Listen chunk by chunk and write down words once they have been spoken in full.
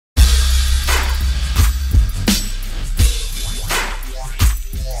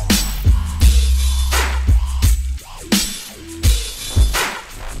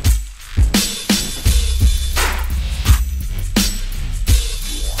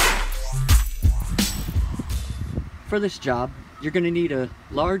for this job, you're going to need a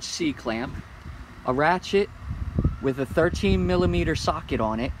large C-clamp, a ratchet with a 13mm socket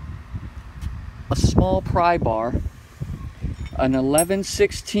on it, a small pry bar, an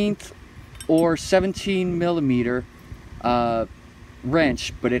 11/16 or 17mm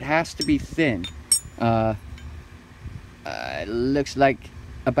wrench, but it has to be thin. It looks like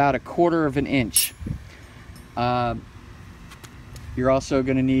about 1/4 of an inch. You're also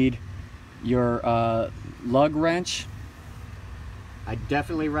going to need your lug wrench. I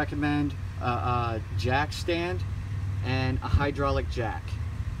definitely recommend a jack stand and a hydraulic jack.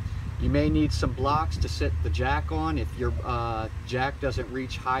 You may need some blocks to sit the jack on if your jack doesn't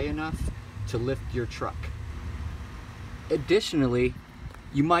reach high enough to lift your truck. Additionally,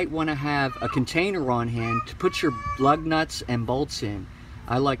 you might want to have a container on hand to put your lug nuts and bolts in.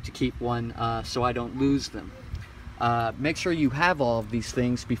 I like to keep one so I don't lose them. Make sure you have all of these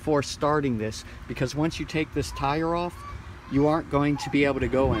things before starting this, because once you take this tire off, you aren't going to be able to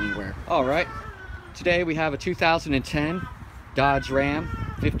go anywhere. All right, today we have a 2010 Dodge Ram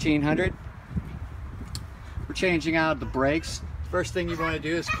 1500. We're changing out the brakes. First thing you want to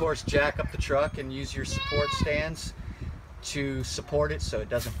do is, of course, jack up the truck and use your support stands to support it so it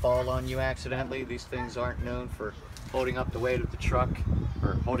doesn't fall on you accidentally. These things aren't known for holding up the weight of the truck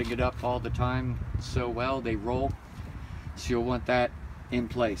or holding it up all the time so well. They roll, so you'll want that in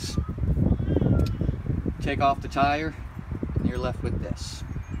place. Take off the tire and you're left with this.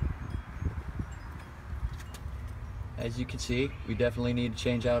 As you can see, we definitely need to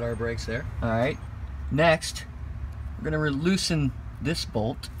change out our brakes there. All right, next we're going to loosen this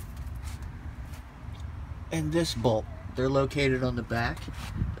bolt and this bolt. They're located on the back.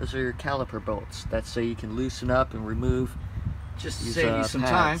 Those are your caliper bolts. That's so you can loosen up and remove. Just to save you some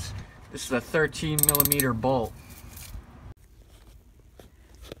time, this is a 13mm bolt.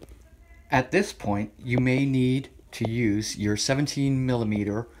 At this point, you may need to use your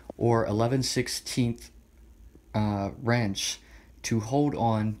 17mm or 11/16 wrench to hold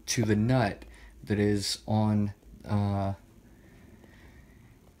on to the nut that is on that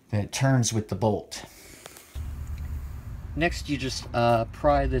turns with the bolt. Next, you just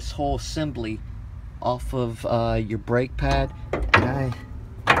pry this whole assembly off of your brake pad, and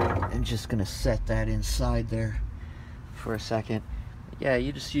I'm just gonna set that inside there for a second. Yeah,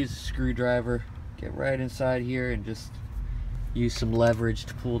 you just use a screwdriver, get right inside here, and just use some leverage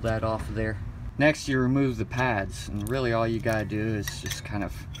to pull that off of there. Next, you remove the pads, and really all you gotta do is just kind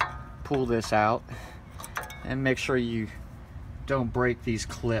of pull this out and make sure you don't break these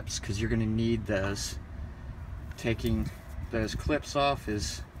clips, because you're gonna need those. Taking those clips off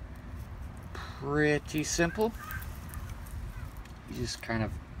is pretty simple. You just kind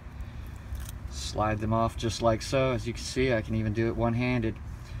of slide them off just like so. As you can see, I can even do it one-handed,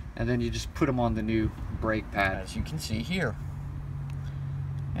 and then you just put them on the new brake pad, as you can see here.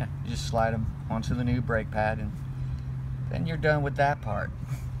 Yeah, you just slide them onto the new brake pad, and then you're done with that part.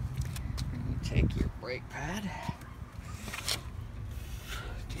 You take your brake pad,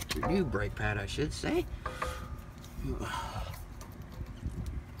 take your new brake pad, I should say. You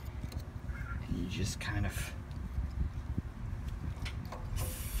just kind of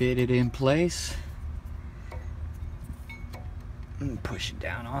fit it in place and push it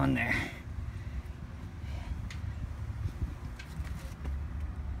down on there.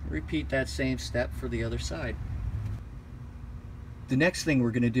 Repeat that same step for the other side. The next thing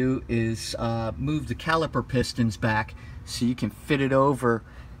we're going to do is move the caliper pistons back so you can fit it over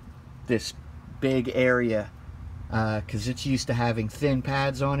this big area, because it's used to having thin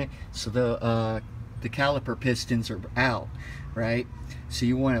pads on it, so the caliper pistons are out, right? So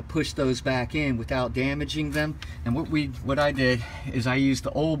you want to push those back in without damaging them. And what I did is I used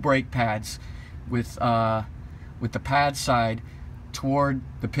the old brake pads with the pad side toward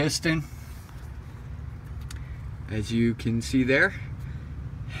the piston, as you can see there.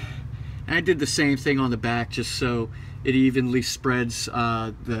 And I did the same thing on the back, just so it evenly spreads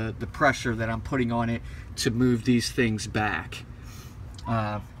the pressure that I'm putting on it to move these things back.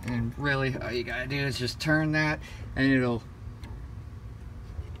 And really all you gotta do is just turn that, and it'll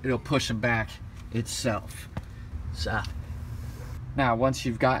push them back itself. So now, once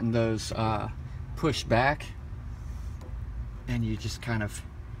you've gotten those pushed back, and you just kind of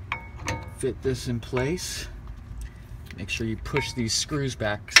fit this in place, make sure you push these screws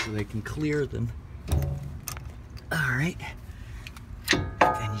back so they can clear them. All right,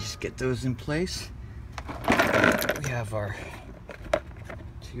 then you just get those in place. We have our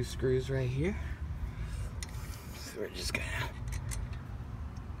 2 screws right here, so we're just gonna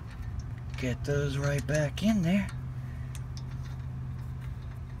get those right back in there.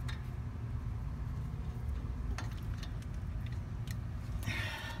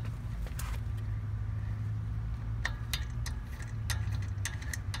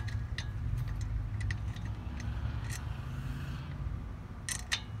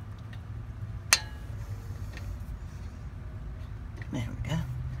 There we go.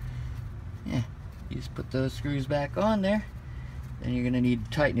 Yeah, you just put those screws back on there. Then you're gonna need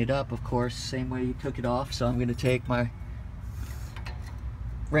to tighten it up, of course, same way you took it off. So I'm gonna take my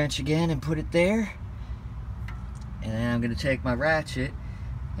wrench again and put it there. And then I'm gonna take my ratchet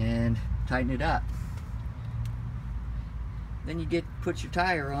and tighten it up. Then you put your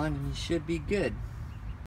tire on and you should be good.